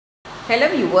Hello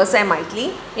viewers, I am Maitli.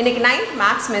 இன்னைக்கு 9th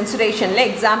maths mensuration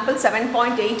example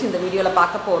 7.8 இந்த வீடியோல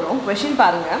பார்க்க போறோம். Question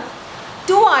பாருங்க.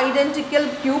 Two identical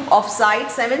cube of side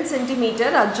 7 cm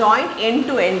are joined end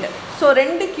to end. So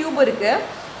ரெண்டு cube இருக்கு.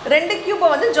 ரெண்டு cube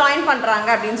வந்து join பண்றாங்க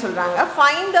அப்படினு சொல்றாங்க.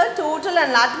 Find the total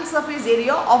and lateral surface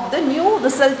area of the new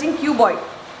resulting cuboid.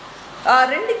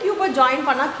 ரெண்டு cube join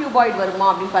பண்ணா cuboid வருமா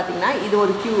அப்படினு பாத்தீங்கன்னா இது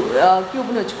ஒரு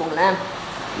cubeன்னு வெச்சுக்கோங்களேன்.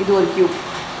 இது ஒரு cube.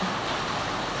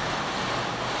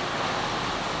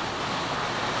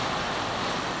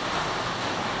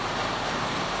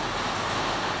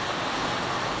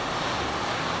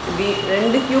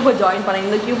 ரெண்டு கியூபை ஜாயின் பண்ண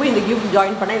இந்த கியூப்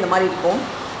ஜாயின் பண்ண இந்த மாதிரி இருக்கும்.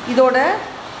 இதோட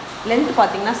லென்த்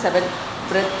பார்த்தீங்கன்னா 7,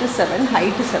 பிரெத் 7,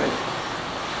 ஹைட்டு 7.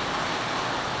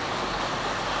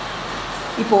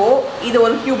 இப்போது இது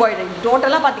ஒரு கியூபாய்டு,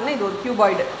 டோட்டலாக பார்த்தீங்கன்னா இது ஒரு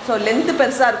கியூபாய்டு. ஸோ லென்த்து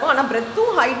பெருசாக இருக்கும், ஆனால்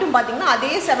பிரெத்தும் ஹைட்டும் பார்த்தீங்கன்னா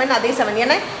அதே 7.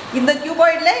 ஏன்னா இந்த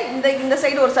கியூபாய்டில் இந்த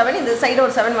சைடு ஒரு 7, இந்த சைடு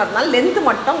ஒரு 7 வரதுனால லென்த்து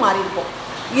மட்டும் மாறி இருக்கும்.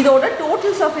 இதோட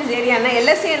டோட்டல் சர்ஃபேஸ் ஏரியா என்ன,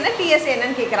 எல்எஸ்ஏ என்ன, டிஎஸ்ஏ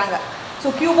என்னன்னு கேட்குறாங்க. ஸோ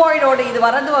கியூபாய்டோட இது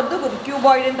வருது ஒரு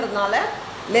கியூபாய்டுன்றதுனால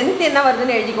லென்த் என்ன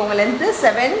வருதுன்னு எழுதிக்கோங்க. லென்த்து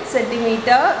 7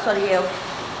 சென்டிமீட்டர்,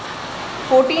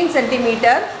 14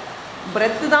 சென்டிமீட்டர்,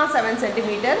 பிரெத்து தான் 7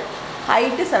 சென்டிமீட்டர்,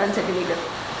 ஹைட்டு 7 சென்டிமீட்டர்.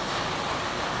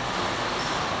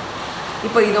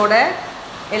 இப்போ இதோட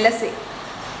எல்எஸ்ஏ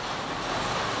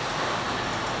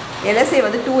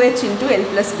வந்து 2h × L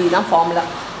 + B தான் ஃபார்முலா.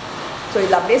 ஸோ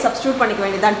இதில் அப்படியே சப்ஸ்டியூட் பண்ணிக்க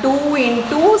வேண்டியது தான். 2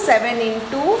 × 7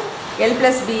 × L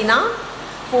 + B னா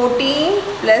 14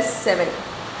 plus 7.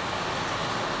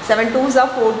 7 2s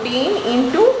are 14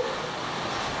 into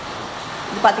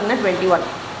இது பார்த்தீங்கன்னா 21.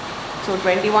 So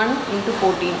 21 into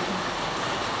 14.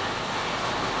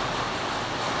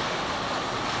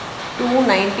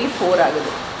 294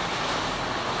 ஆகுது.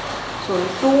 ஸோ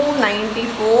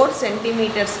 294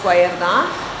 சென்டிமீட்டர் ஸ்கொயர் தான்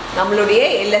நம்மளுடைய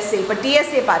எல்எஸ்ஏ. இப்போ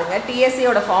டிஎஸ்ஏ பாருங்கள்.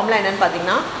 டிஎஸ்ஏயோட ஃபார்முலா என்னென்னு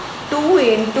பார்த்தீங்கன்னா 2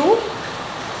 into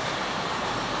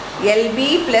LB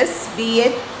plus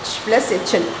BH plus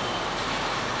HL.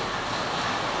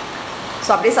 So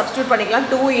அப்படியே சப்ஸ்டியூட் பண்ணிக்கலாம்.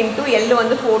 2 into L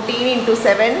வந்து 14 into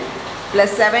 7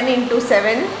 plus 7 into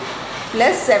 7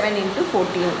 plus 7 into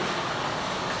 14.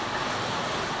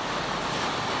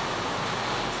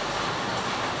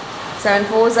 7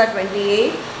 4s are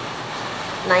 28,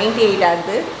 98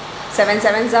 ஆகுது. 7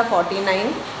 7s are 49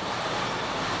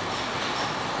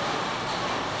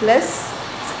 plus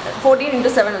 14 into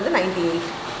 7 வந்து 98.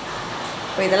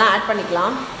 இப்போ இதெல்லாம் ஆட்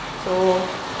பண்ணிக்கலாம். So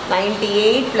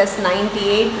 98 +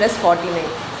 98 +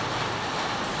 49.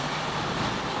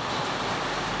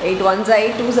 8 1s are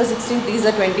 8, 2s are 16, 3s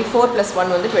are 24 +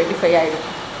 1 வந்து 25 ஆகிடும்.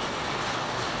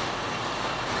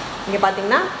 இங்கே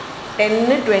பார்த்தீங்கன்னா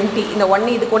 10 20, இந்த 1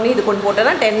 இதுக்கு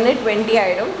போட்டோன்னா 10 20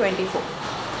 ஆகிடும், 24.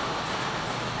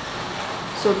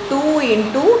 ஸோ 2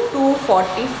 ×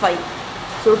 245.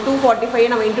 ஸோ 245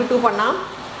 நம்ம இன்ட்டு 2 பண்ணால்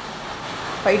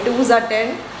 5 2s are 10,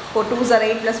 4 2s are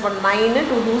 8 + 1 9,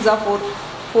 2 2s are 4,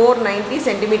 490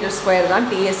 centimetre square தான்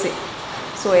டிஎஸ்ஏ.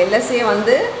 ஸோ எல்எஸ்ஏ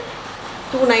வந்து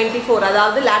 294,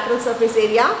 அதாவது லேட்ரல் சர்ஃபேஸ்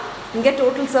ஏரியா. இங்கே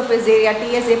டோட்டல் சர்ஃபேஸ் ஏரியா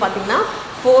டிஎஸ்ஏ பார்த்திங்கன்னா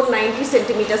 490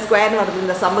 சென்டிமீட்டர் ஸ்கொயர்னு வருது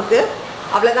இந்த சம்முக்கு.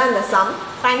 அவ்வளோதான் இந்த சம்.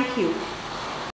 தேங்க்யூ.